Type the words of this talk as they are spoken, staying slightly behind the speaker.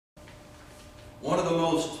One of the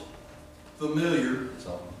most familiar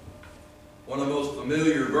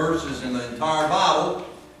verses in the entire Bible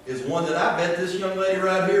is one that I bet this young lady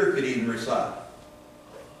right here could even recite.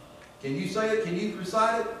 Can you say it? Can you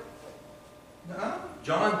recite it? No?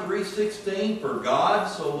 John 3:16, for God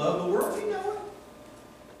so loved the world. You know it.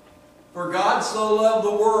 For God so loved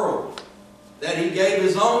the world that He gave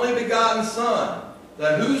His only begotten Son,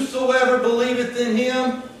 that whosoever believeth in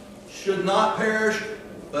Him should not perish,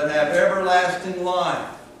 but have everlasting life.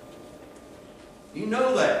 You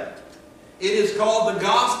know that. It is called the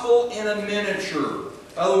gospel in a miniature.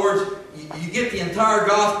 In other words, you get the entire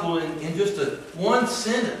gospel in just one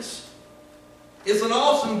sentence. It's an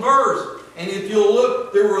awesome verse. And if you'll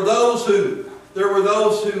look, there were those who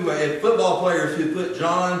had football players who put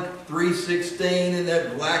John 3:16 in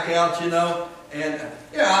that blackout, you know. And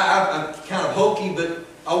yeah, I'm kind of hokey, but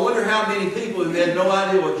I wonder how many people who had no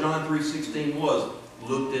idea what John 3:16 was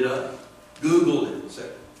looked it up, Googled it, and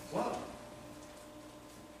said, "What?"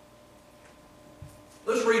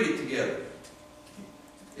 Let's read it together.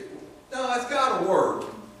 No, that's got to work.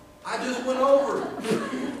 I just went over it.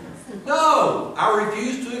 No, I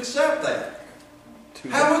refuse to accept that.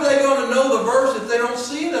 How are they going to know the verse if they don't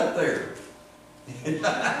see it up there?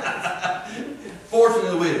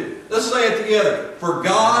 Fortunately, we do. Let's say it together. For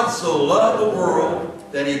God so loved the world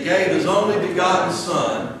that He gave His only begotten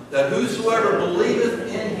Son, that whosoever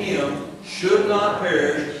believeth in Him should not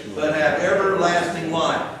perish, but have everlasting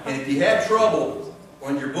life. And if you had trouble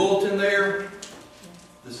on your bulletin there,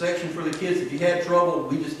 the section for the kids, if you had trouble,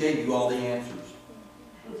 we just gave you all the answers.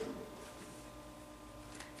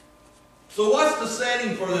 So what's the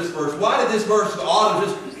setting for this verse? Why did this verse ought to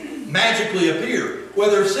just magically appear? Well,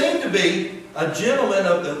 there seemed to be a gentleman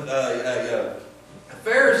of a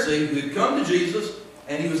Pharisee who had come to Jesus,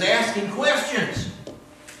 and he was asking questions.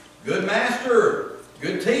 Good master,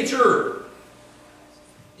 good teacher.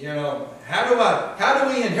 You know, how do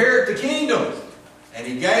we inherit the kingdom? And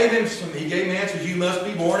he gave him answers. You must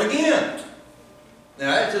be born again.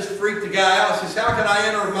 Now that just freaked the guy out. He says, how can I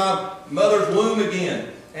enter my mother's womb again?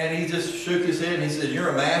 And he just shook his head and he said, you're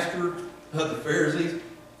a master of the Pharisees.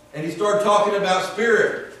 And he started talking about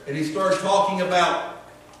spirit. And he started talking about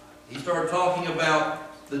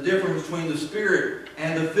the difference between the spirit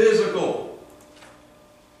and the physical.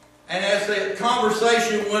 And as the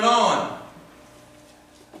conversation went on,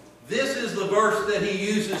 this is the verse that he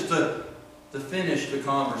uses to finish the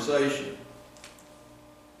conversation.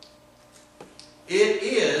 It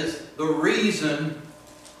is the reason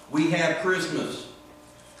we have Christmas.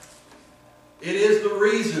 It is the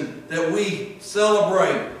reason that we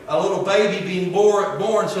celebrate a little baby being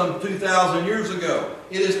born some 2,000 years ago.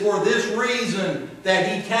 It is for this reason that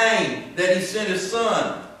He came, that He sent His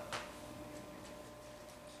Son.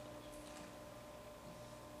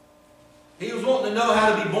 He was wanting to know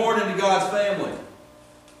how to be born into God's family.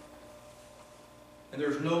 And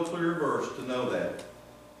there's no clearer verse to know that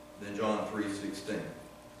than John 3:16. Let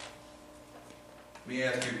me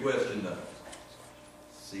ask you a question though.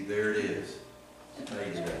 See, there it is. Let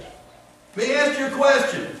me ask you a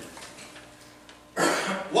question.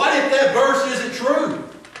 What if that verse isn't true?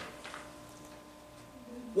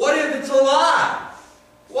 What if it's a lie?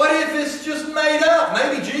 What if it's just made up?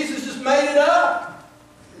 Maybe Jesus just made it up.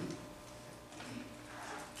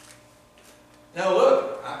 Now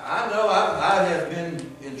look, I know I have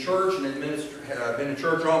been in church and in ministry. I've been in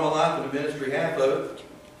church all my life and in ministry half of it.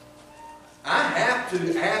 I have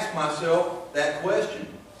to ask myself that question.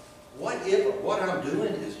 What if what I'm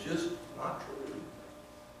doing is just not true?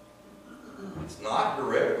 It's not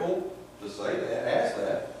heretical to say that, ask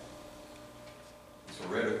that. It's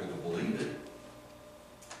heretical to believe it.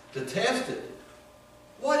 To test it.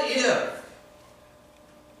 What if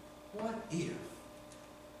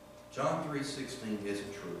John 3:16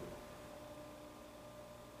 isn't true?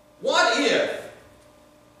 What if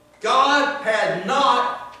God had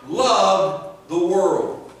not loved the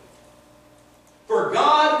world? For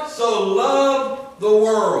God so loved the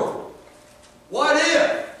world. What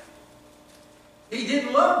if He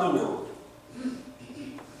didn't love the world?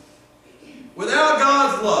 Without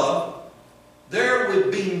God's love, there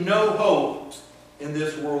would be no hope in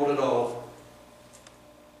this world at all.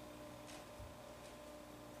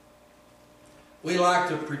 We like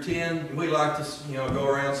to pretend, we like to go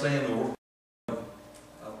around saying the world,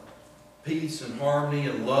 peace and harmony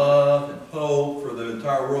and love and hope for the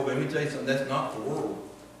entire world. But let me tell you something, that's not the world.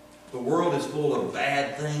 The world is full of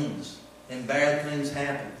bad things, and bad things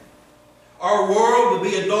happen. Our world would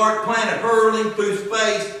be a dark planet hurtling through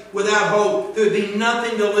space without hope. There would be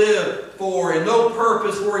nothing to live for and no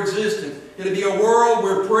purpose for existence. It would be a world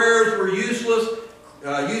where prayers were useless,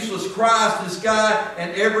 useless cries to the sky,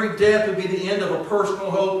 and every death would be the end of a personal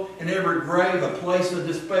hope, and every grave a place of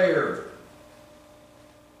despair.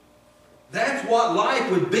 That's what life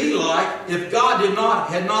would be like if God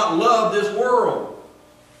had not loved this world.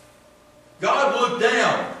 God looked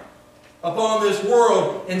down upon this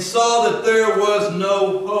world and saw that there was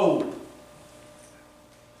no hope.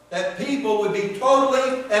 That people would be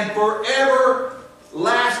totally and forever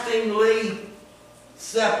lastingly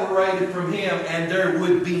separated from Him, and there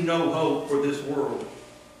would be no hope for this world.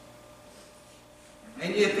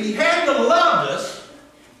 And if He hadn't loved us,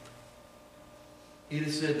 He'd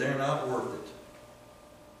have said, they're not worth it.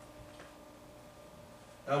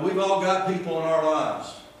 Now, we've all got people in our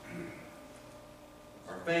lives,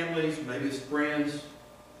 our families, maybe it's friends,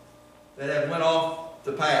 that have went off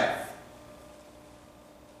the path,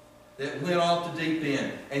 that went off the deep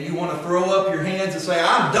end, and you want to throw up your hands and say,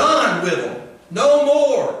 I'm done with them. No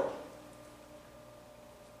more.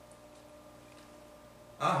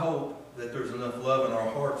 I hope that there's enough love in our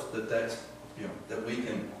hearts that we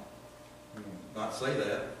can not say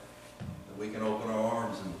that we can open our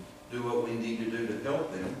arms and do what we need to do to help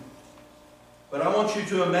them. But I want you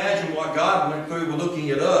to imagine what God went through looking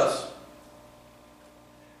at us,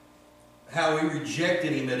 how we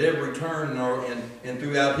rejected Him at every turn and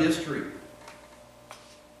throughout history.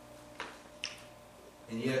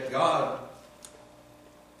 And yet God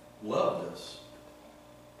loved us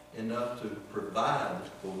enough to provide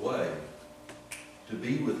the way to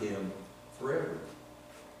be with Him forever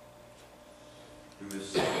through His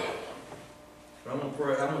Son. But I'm going to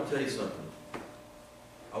pray. I'm going to tell you something.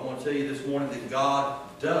 I want to tell you this morning that God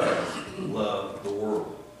does love the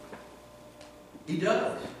world. He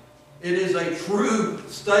does. It is a true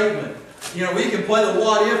statement. You know, we can play the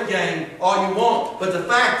what-if game all you want, but the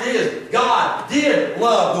fact is, God did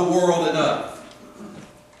love the world enough.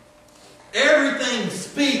 Everything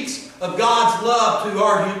speaks of God's love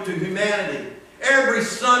to humanity. Every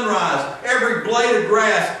sunrise, every blade of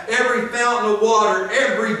grass, every fountain of water,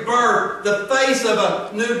 every bird, the face of a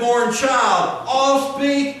newborn child, all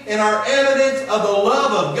speak and are evidence of the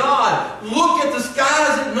love of God. Look at the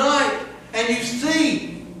skies at night and you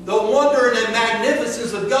see the wonder and the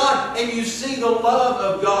magnificence of God, and you see the love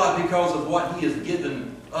of God because of what He has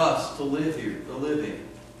given us to live here, to live in.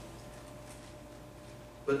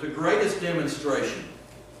 But the greatest demonstration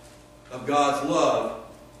of God's love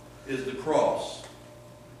is the cross.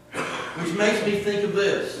 Which makes me think of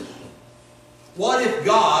this. What if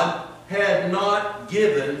God had not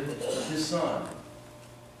given His Son?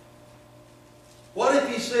 What if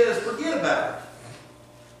He says, forget about it?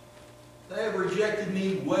 They have rejected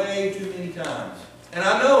me way too many times. And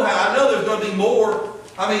I know there's going to be more.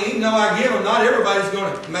 I mean, even though I give them, not everybody's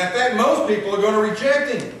going to. Matter of fact, most people are going to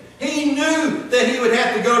reject Him. He knew that He would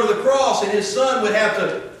have to go to the cross and His Son would have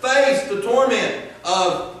to face the torment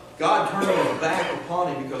of God turning His back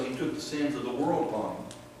upon Him because He took the sins of the world upon Him.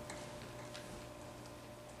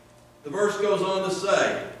 The verse goes on to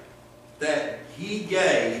say that He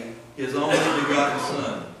gave His only begotten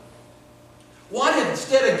Son. What if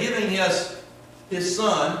instead of giving us His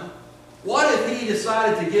Son, what if He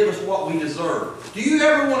decided to give us what we deserve? Do you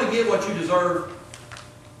ever want to get what you deserve?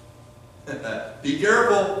 Be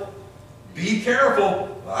careful. Be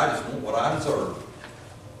careful. I just want what I deserve.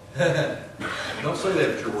 Don't say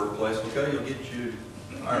that at your workplace, okay? You'll get you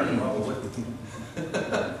iron probably.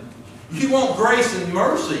 You want grace and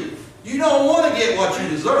mercy. You don't want to get what you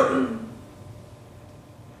deserve.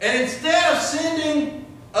 And instead of sending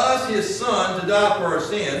us His Son to die for our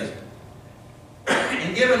sins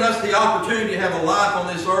and giving us the opportunity to have a life on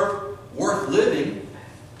this earth worth living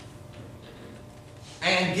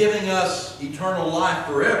and giving us eternal life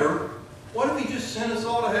forever, what if He just sent us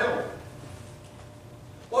all to hell?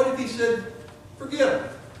 What if He said, forget them.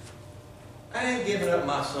 I ain't giving up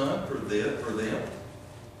my Son for them.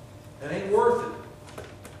 It ain't worth it.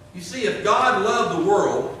 You see, if God loved the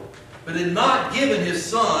world but had not given His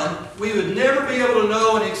Son, we would never be able to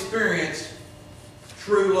know and experience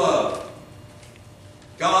true love.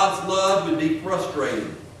 God's love would be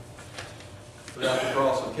frustrated without the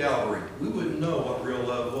cross of Calvary. We wouldn't know what real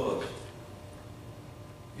love was.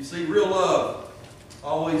 You see, real love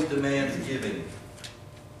always demands giving.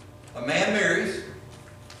 A man marries,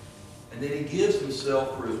 and then he gives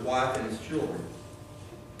himself for his wife and his children.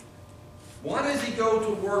 Why does he go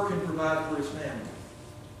to work and provide for his family?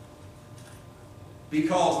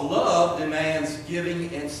 Because love demands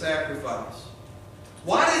giving and sacrifice.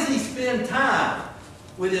 Why does he spend time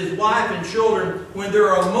with his wife and children when there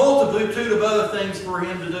are a multitude of other things for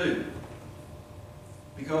him to do?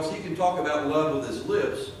 Because he can talk about love with his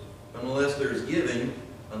lips, but unless there's giving,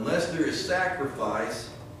 unless there is sacrifice,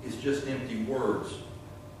 is just empty words.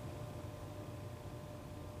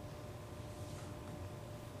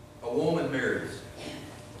 A woman marries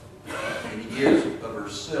and gives of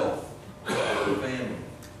herself to her family.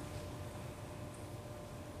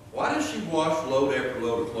 Why does she wash load after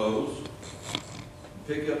load of clothes,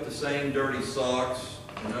 pick up the same dirty socks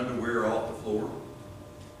and underwear off the floor,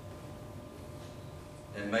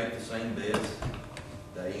 and make the same beds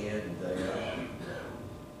day in and day out?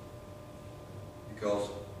 Because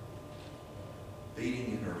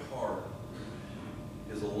beating in her heart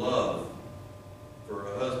is a love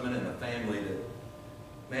for a husband and a family that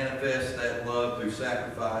manifests that love through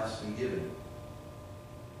sacrifice and giving.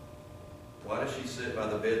 Why does she sit by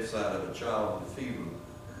the bedside of a child with fever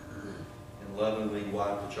and lovingly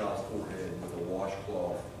wipe the child's forehead with a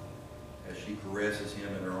washcloth as she caresses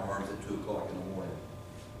him in her arms at 2 o'clock in the morning?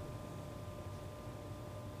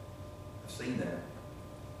 I've seen that.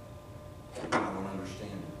 I don't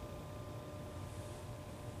understand it.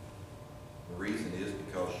 The reason is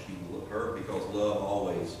because because love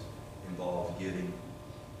always involves giving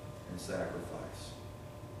and sacrifice.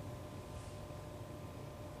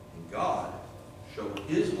 And God showed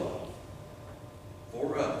His love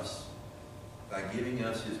for us by giving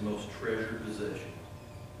us His most treasured possession.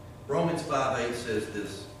 Romans 5:8 says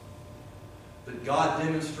this: "But God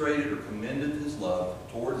demonstrated or commended His love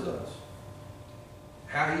towards us."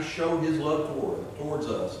 How He showed His love towards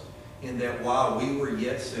us, in that while we were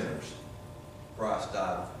yet sinners, Christ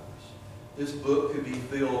died for us. This book could be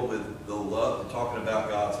filled with the love, talking about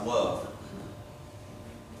God's love.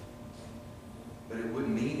 But it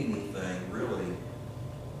wouldn't mean anything, really,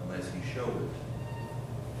 unless He showed it.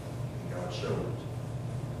 And God showed it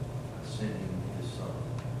by sending His Son.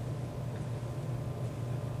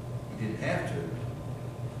 He didn't have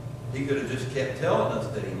to. He could have just kept telling us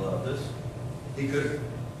that He loved us. He could have,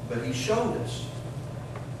 but He showed us.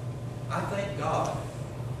 I thank God.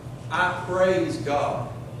 I praise God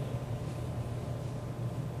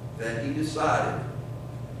that He decided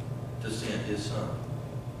to send His Son,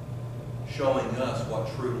 showing us what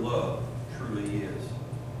true love truly is.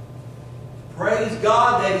 Praise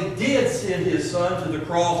God that He did send His Son to the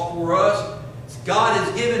cross for us. God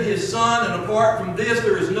has given His Son, and apart from this,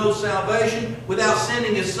 there is no salvation. Without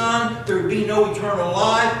sending His Son, there would be no eternal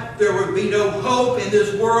life. There would be no hope in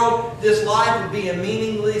this world. This life would be a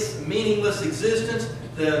meaningless existence.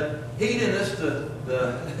 The hedonists,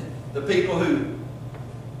 the people who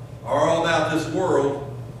are all about this world,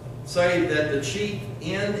 say that the chief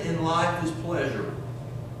end in life is pleasure.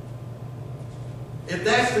 If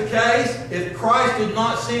that's the case, if Christ did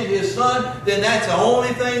not send His Son, then that's the only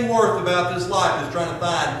thing worth about this life, is trying to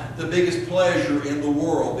find the biggest pleasure in the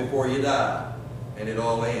world before you die. And it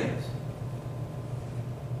all ends.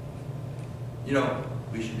 You know,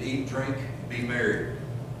 we should eat, drink, and be merry.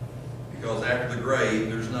 Because after the grave,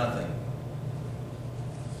 there's nothing.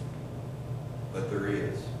 But there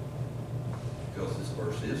is. Because this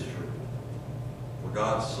verse is true. For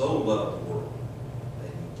God so loved the world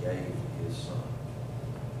that He gave His Son.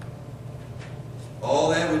 All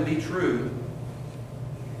that would be true,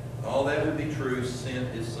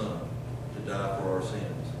 sent His Son to die for our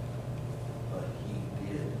sins. But He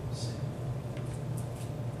did sin.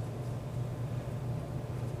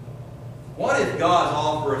 What if God's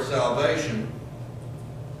offer of salvation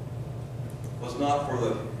was not for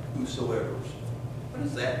the whosoevers? What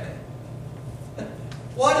does that mean?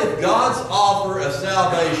 What if God's offer of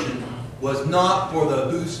salvation was not for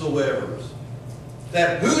the whosoevers?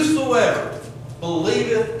 That whosoever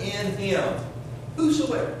believeth in Him.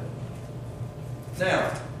 Whosoever.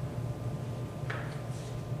 Now,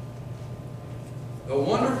 the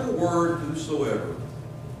wonderful word whosoever.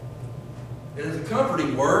 It is a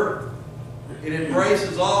comforting word. It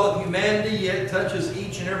embraces all of humanity, yet touches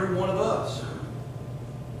each and every one of us.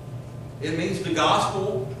 It means the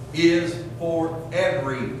gospel is for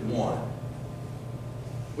everyone.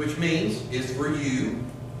 Which means it's for you,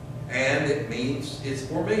 and it means it's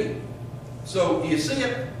for me. So, you see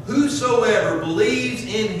it? Whosoever believes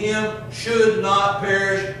in Him should not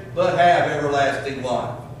perish, but have everlasting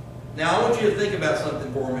life. Now, I want you to think about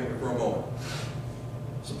something for me for a moment.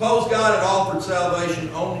 Suppose God had offered salvation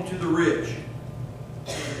only to the rich.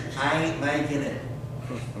 I ain't making it.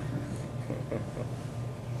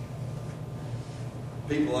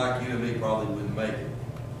 People like you and me probably wouldn't make it.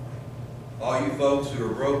 All you folks who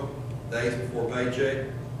are broke days before payday,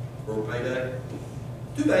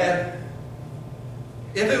 too bad.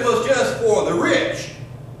 If it was just for the rich,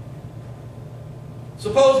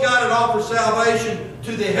 suppose God had offered salvation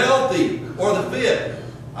to the healthy or the fit.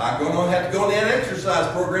 I'm going to have to go on that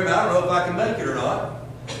exercise program. I don't know if I can make it or not.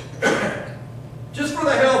 Just for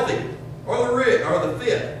the healthy, or the rich, or the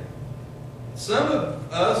fit. Some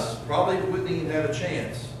of us probably wouldn't even have a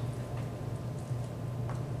chance.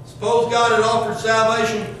 Suppose God had offered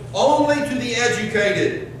salvation only to the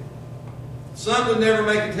educated. Some would never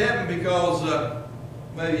make it happen because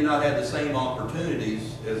maybe not had the same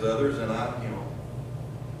opportunities as others, and I'm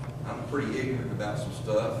pretty ignorant about some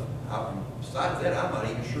stuff. Besides that, I'm not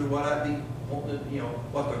even sure what I'd be wanting to,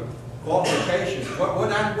 what the qualifications, what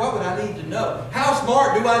would I need to know? How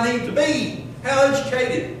smart do I need to be? How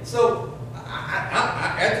educated? So,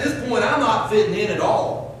 at this point, I'm not fitting in at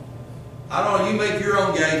all. I don't know, you make your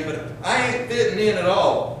own gauge, but I ain't fitting in at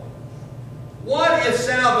all. What if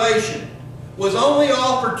salvation was only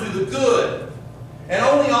offered to the good, and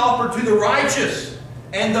only offered to the righteous,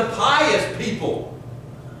 and the pious people?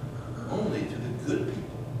 Only to the good people.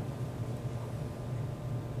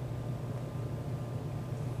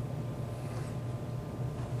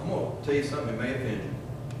 I'm going to tell you something that may offend you.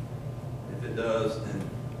 If it does, then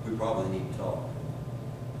we probably need to talk.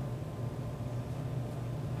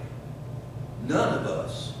 None of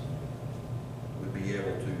us would be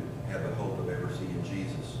able to have the hope of ever seeing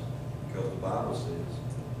Jesus, because the Bible says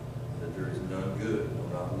that there is none good, no,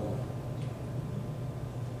 not one.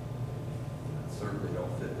 I certainly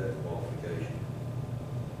don't fit that qualification.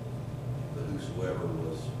 The whosoever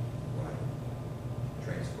was right,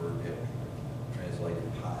 transferred,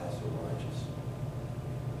 translated pious or righteous.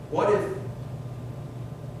 What if,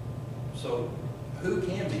 so who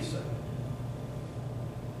can be saved?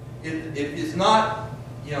 If it's not,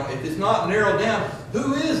 if it's not narrowed down,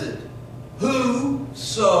 who is it?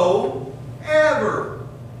 Whosoever.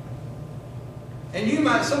 And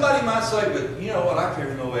somebody might say, but you know what,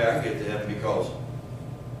 there's no way I can get to heaven because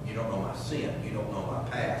you don't know my sin, you don't know my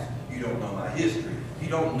past, you don't know my history, you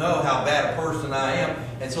don't know how bad a person I am,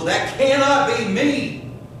 and so that cannot be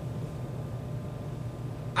me.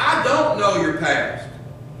 I don't know your past,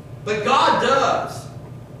 but God does.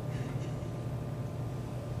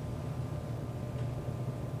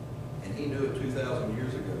 And He knew it 2,000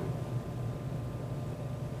 years ago,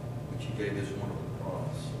 which He gave this wonderful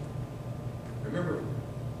promise. Remember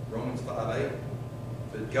Romans 5:8?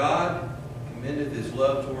 But God commended His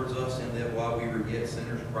love towards us in that while we were yet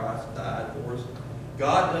sinners, Christ died for us.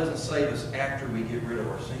 God doesn't save us after we get rid of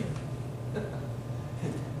our sin.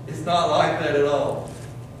 It's not like that at all.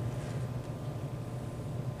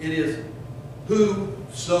 It is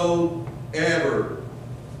whosoever.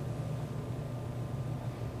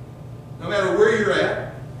 No matter where you're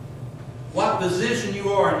at, what position you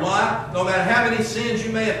are in life, no matter how many sins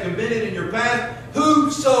you may have committed in your past,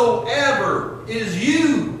 whosoever is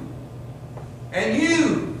you and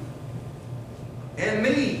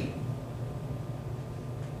me.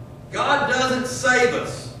 God doesn't save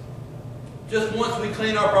us just once we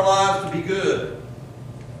clean up our lives to be good.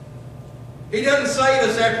 He doesn't save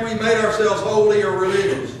us after we made ourselves holy or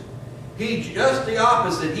religious. He just the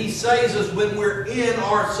opposite. He saves us when we're in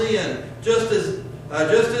our sin, just as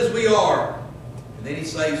we are. And then He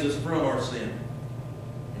saves us from our sin.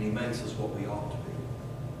 And He makes us what we ought to be.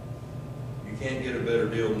 You can't get a better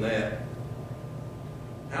deal than that.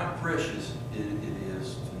 How precious it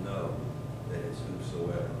is to know that it's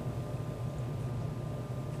whosoever.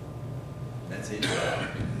 That's it.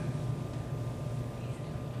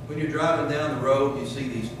 When you're driving down the road and you see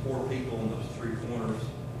these poor people on the street corners,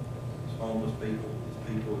 these homeless people,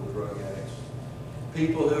 these people who are drug addicts,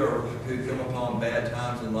 people who come upon bad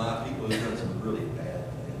times in life, people who've done some really bad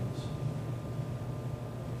things,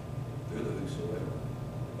 they're the whosoever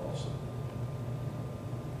also.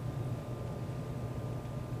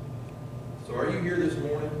 So are you here this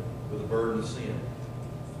morning with a burden of sin?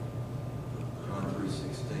 John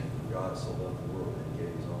 3:16, for God so loved the world that He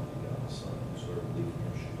gave His only begotten Son, whosoever believeth in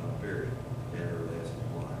Him should not perish, but have everlasting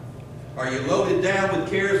life. Are you loaded down with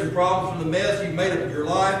cares and problems from the mess you've made of your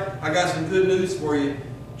life? I got some good news for you.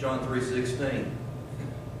 John 3:16.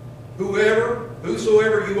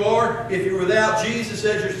 Whosoever you are, if you're without Jesus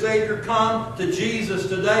as your Savior, come to Jesus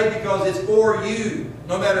today because it's for you,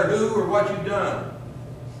 no matter who or what you've done.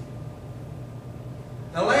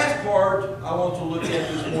 Now, last part I want to look at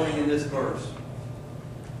this morning in this verse.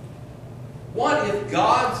 What if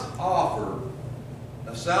God's offer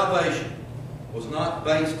of salvation was not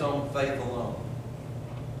based on faith alone?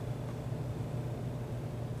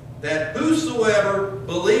 That whosoever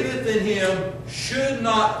believeth in Him should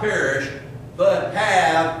not perish, but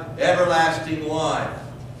have everlasting life.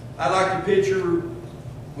 I'd like to picture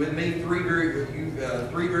with me three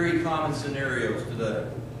very common scenarios today.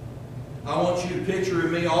 I want you to picture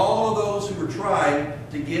with me all of those who are trying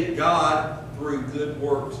to get God through good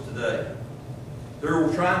works today. They're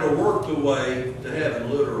trying to work the way to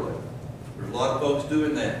heaven, literally. There's a lot of folks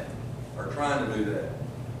doing that, or trying to do that.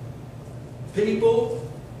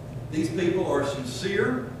 These people are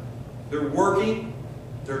sincere, they're working,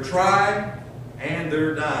 they're trying, and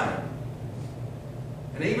they're dying.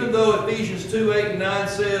 And even though Ephesians 2:8-9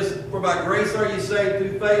 says, "For by grace are you saved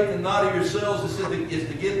through faith, and not of yourselves," is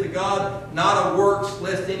to get to God, not of works,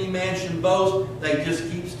 lest any man should boast, they just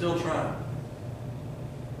keep still trying.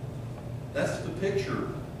 That's the picture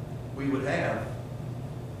we would have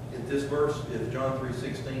if this verse, if John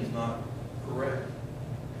 3:16 is not correct.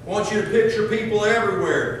 I want you to picture people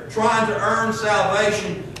everywhere trying to earn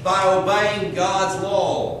salvation by obeying God's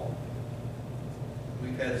law.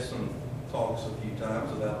 We've had some talks a few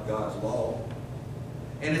times about God's law.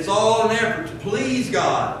 And it's all an effort to please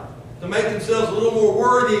God, to make themselves a little more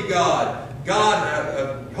worthy of God.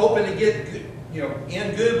 Hoping to get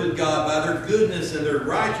in good with God by their goodness and their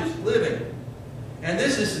righteous living. And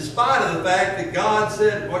this is in spite of the fact that God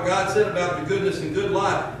said what God said about the goodness and good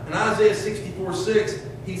life. In Isaiah 64:6,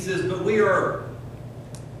 He says, "But we are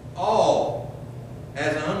all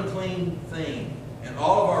as an unclean thing, and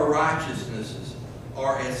all of our righteousnesses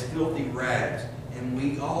are as filthy rags. And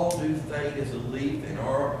we all do fade as a leaf, and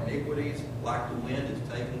our iniquities, like the wind, is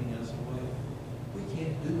taking us away." We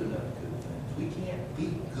can't do enough good things. We can't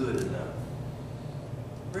be good enough.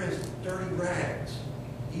 We're as dirty rags,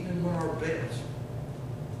 even when our best.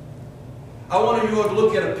 I wanted you to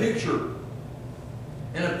look at a picture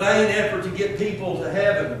in a vain effort to get people to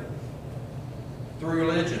heaven through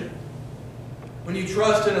religion. When you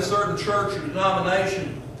trust in a certain church or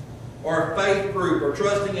denomination or a faith group, or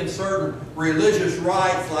trusting in certain religious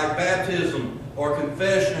rites like baptism or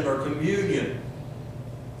confession or communion,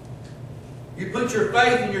 you put your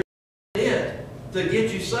faith in your it to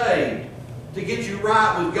get you saved, to get you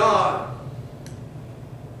right with God.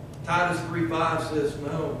 Titus 3:5 says,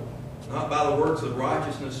 "No, not by the works of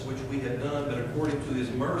righteousness which we have done, but according to His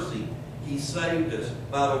mercy, He saved us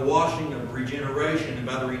by the washing of regeneration and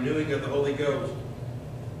by the renewing of the Holy Ghost."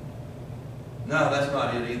 No, that's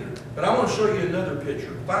not it either. But I want to show you another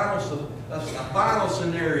picture. A final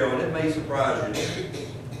scenario, and it may surprise you.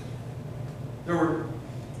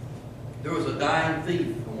 There was a dying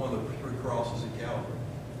thief on one of the three crosses at Calvary.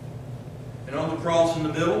 And on the cross in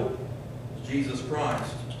the middle was Jesus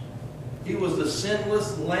Christ. He was the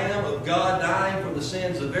sinless Lamb of God, dying for the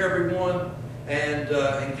sins of everyone, and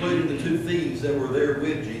including the two thieves that were there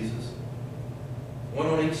with Jesus. One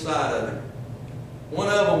on each side of Him. One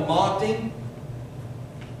of them mocked Him,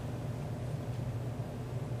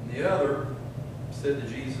 and the other said to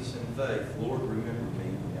Jesus in faith, "Lord, remember me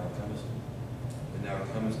when thou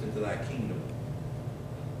comest into thy kingdom."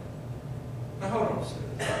 Now hold on a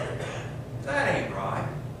second. That ain't right.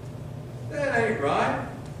 That ain't right.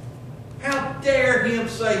 How dare him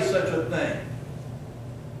say such a thing?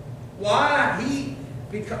 Why?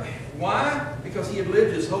 Because he had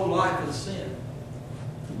lived his whole life in sin.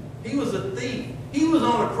 He was a thief. He was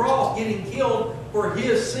on a cross getting killed for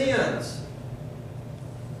his sins.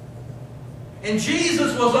 And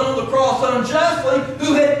Jesus was on the cross unjustly,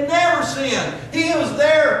 who had never sinned. He was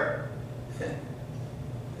there.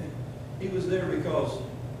 He was there because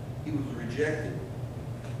he was rejected.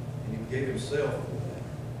 And he gave himself for that.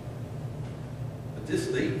 But this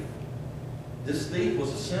thief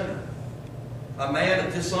was a sinner. A man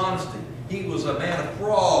of dishonesty. He was a man of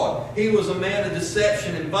fraud. He was a man of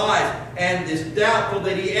deception and vice. And it's doubtful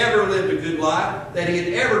that he ever lived a good life, that he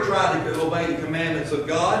had ever tried to obey the commandments of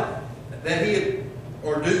God, that he had,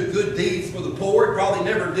 or do good deeds for the poor. He probably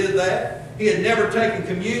never did that. He had never taken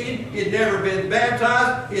communion. He had never been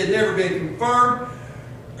baptized. He had never been confirmed.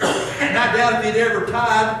 And I doubt if he'd ever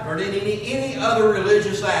tithed or did any other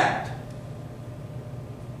religious act.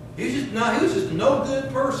 He was just a no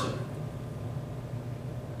good person.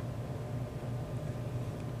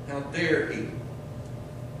 How dare he,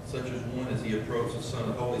 such as one as he approached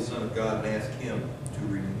the Holy Son of God, and asked him to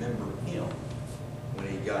remember him when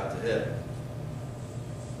he got to heaven.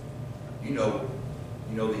 You know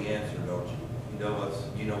the answer, don't you?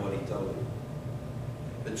 You know what he told him.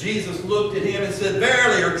 But Jesus looked at him and said,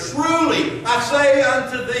 "Verily or truly I say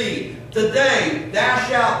unto thee, today thou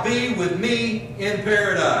shalt be with me in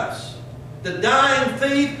paradise." The dying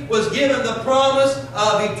thief was given the promise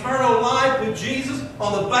of eternal life with Jesus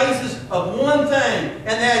on the basis of one thing,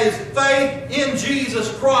 and that is faith in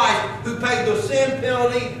Jesus Christ, who paid the sin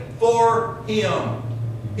penalty for him.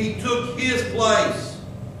 He took his place.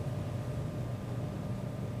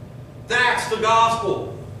 That's the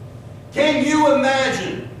gospel. Can you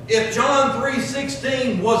imagine if John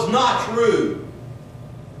 3:16 was not true?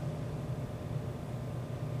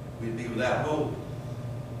 We'd be without hope.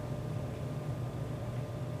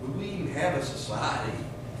 Would we even have a society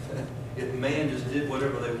if man just did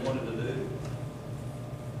whatever they wanted to do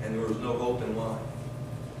and there was no hope in life?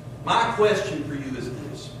 My question for you is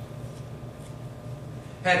this.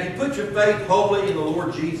 Have you put your faith wholly in the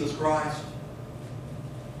Lord Jesus Christ?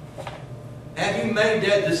 Have you made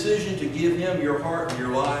that decision to give Him your heart and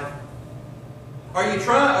your life? Are you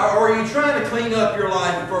trying to clean up your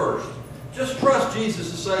life first? Just trust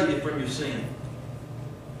Jesus to save you from your sin.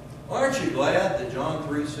 Aren't you glad that John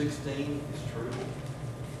 3:16 is true?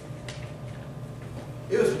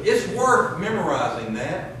 It's worth memorizing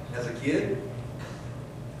that as a kid.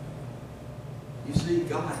 You see,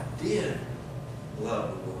 God did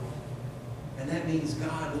love the world. And that means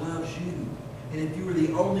God loves you. And if you were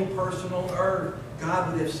the only person on earth,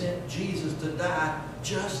 God would have sent Jesus to die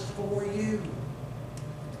just for you.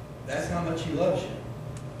 That's how much He loves you.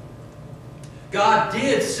 God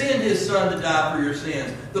did send His Son to die for your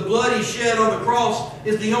sins. The blood He shed on the cross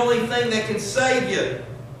is the only thing that can save you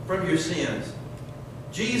from your sins.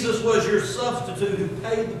 Jesus was your substitute who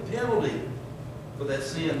paid the penalty for that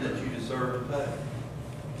sin that you deserve to pay.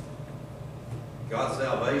 God's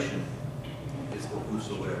salvation is for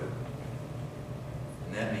whosoever.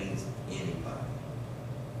 And that means anybody.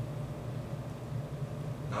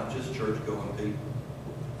 Not just church-going people.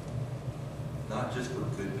 Not just for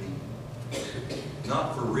good people.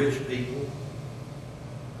 Not for rich people.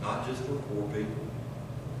 Not just for poor people.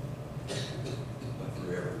 But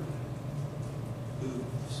for everyone.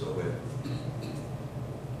 Whosoever.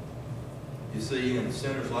 You see, in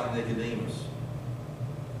sinners like Nicodemus,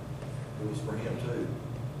 it was for him too,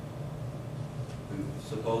 who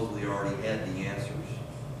supposedly already had the answers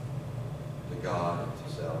to God and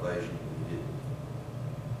to salvation, but he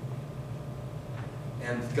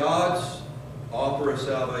didn't. And God's offer of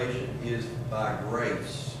salvation is by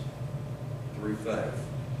grace, through faith,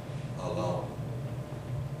 alone.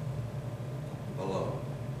 Alone.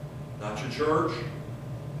 Not your church,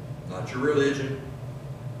 not your religion,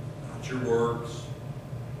 not your works,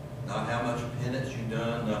 not how much penance you've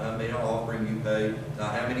done, not how many offering you paid,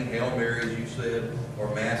 not how many Hail Marys you've said,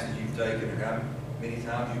 or Masses you've taken, or how many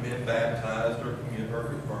times you've been baptized or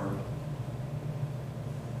confirmed.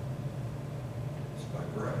 It's by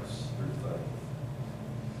grace, through faith.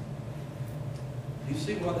 Do you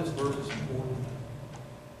see why this verse is important?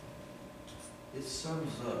 It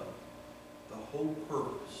sums up the whole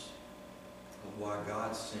purpose of why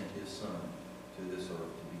God sent His Son to this earth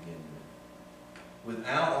to begin with.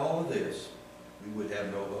 Without all of this, we would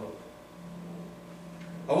have no hope.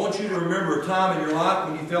 I want you to remember a time in your life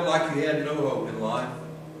when you felt like you had no hope in life.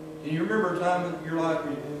 Can you remember a time in your life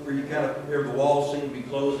where you kind of, the walls seemed to be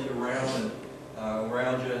closing around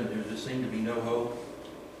you and there just seemed to be no hope?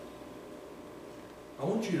 I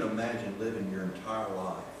want you to imagine living your entire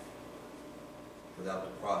life without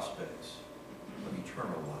the prospects of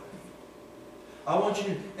eternal life. I want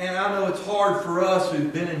you, and I know it's hard for us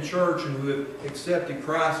who've been in church and who have accepted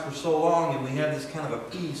Christ for so long, and we have this kind of a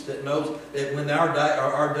peace that knows that when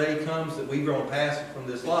our day comes that we're going to pass from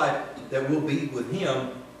this life, that we'll be with Him.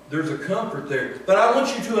 There's a comfort there. But I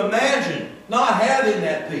want you to imagine not having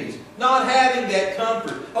that peace, not having that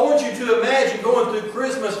comfort. I want you to imagine going through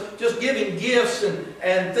Christmas just giving gifts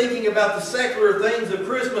and thinking about the secular things of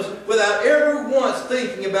Christmas without ever once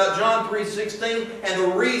thinking about John 3:16 and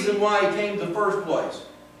the reason why He came in the first place.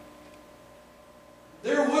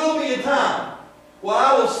 There will be a time when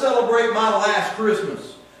I will celebrate my last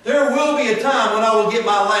Christmas. There will be a time when I will get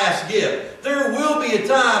my last gift. There will be a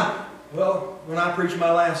time, when I preach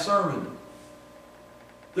my last sermon.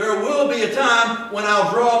 There will be a time when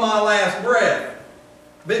I'll draw my last breath.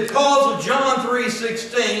 Because of John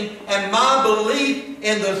 3:16 and my belief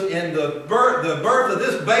in the birth of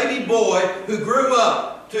this baby boy who grew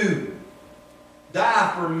up to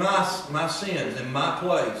die for my sins in my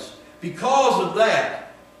place. Because of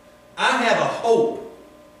that, I have a hope.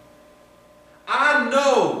 I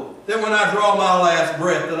know that when I draw my last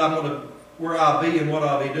breath that I'm going to where I'll be and what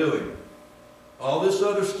I'll be doing. All this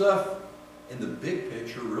other stuff in the big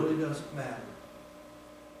picture really doesn't matter.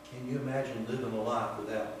 Can you imagine living a life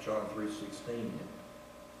without John 3:16?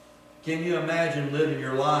 Can you imagine living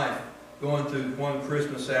your life going through one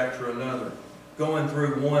Christmas after another, going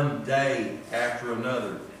through one day after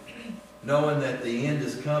another, knowing that the end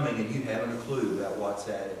is coming and you haven't a clue about what's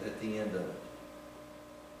at the end of it?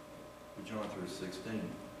 But John 3:16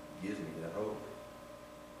 gives me that hope.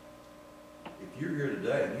 If you're here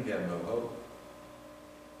today and you have no hope,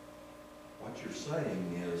 what you're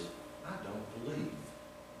saying is, I don't believe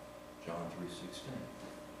John 3:16.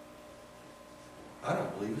 I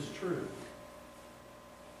don't believe it's true.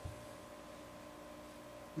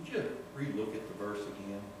 Would you re-look at the verse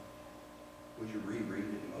again? Would you reread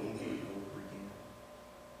it over and over again?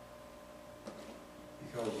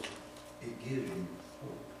 Because it gives you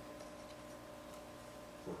hope.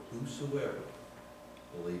 For whosoever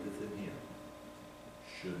believeth in him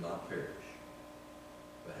should not perish,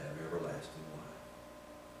 but have everlasting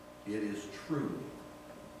life. It is truly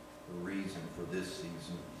the reason for this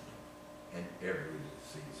season and every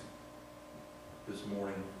season. This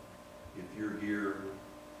morning, if you're here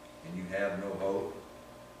and you have no hope,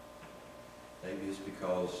 maybe it's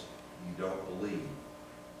because you don't believe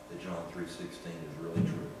that John 3:16 is really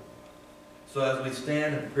true. So as we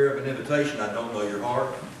stand and prepare of an invitation, I don't know your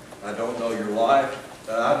heart. I don't know your life.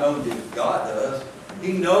 I know that God does.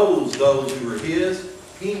 He knows those who are His.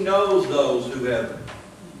 He knows those who have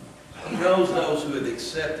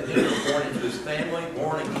accepted Him, born into His family,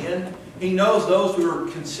 born again. He knows those who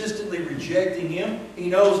are consistently rejecting Him. He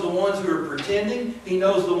knows the ones who are pretending. He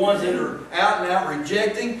knows the ones that are out and out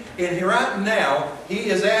rejecting. And right now, He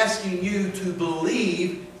is asking you to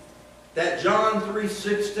believe that John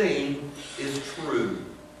 3:16 is true.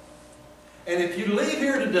 And if you leave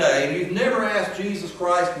here today and you've never asked Jesus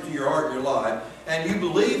Christ into your heart and your life, and you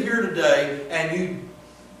believe here today and you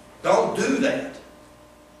don't do that,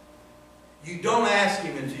 you don't ask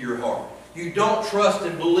Him into your heart, you don't trust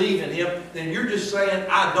and believe in Him, then you're just saying,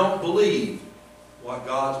 I don't believe what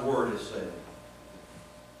God's Word has said.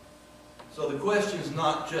 So the question is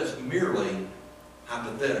not just merely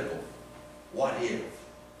hypothetical. What if?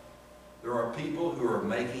 There are people who are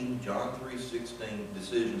making John 3:16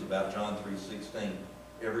 decisions about John 3:16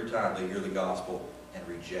 every time they hear the gospel and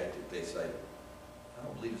reject it. They say, I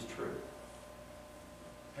don't believe it's true.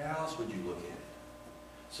 How else would you look at it?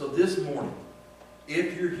 So this morning,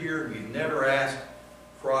 if you're here and you've never asked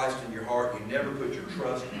Christ in your heart, you've never put your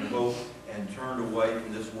trust and hope and turned away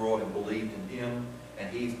from this world and believed in Him,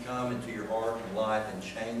 and He's come into your heart and life and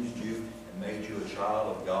changed you and made you a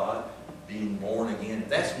child of God, being born again, if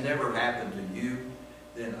that's never happened to you,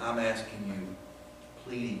 then I'm asking you,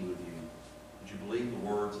 pleading with you, would you believe the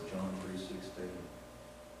words of John 3:16?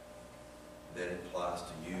 That it applies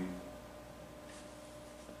to you.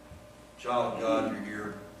 Child of God, you're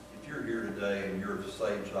here. If you're here today and you're a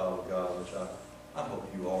saved child of God, which I hope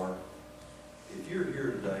you are, if you're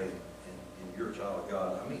here today and you're a child of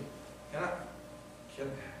God, I mean,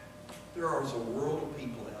 there is a world of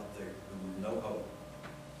people out there who have no hope.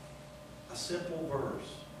 A simple verse.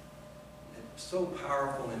 It's so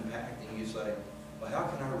powerful and impacting. You say, well, how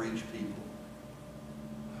can I reach people?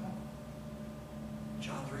 Well,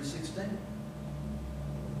 John 3:16.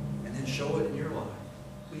 And then show it in your life.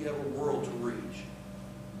 We have a world to reach.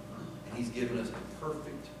 And He's given us the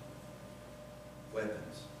perfect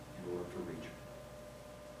weapons in order to reach them.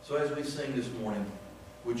 So as we sing this morning,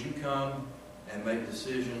 would you come and make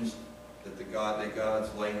decisions that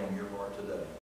God's laying on your heart today?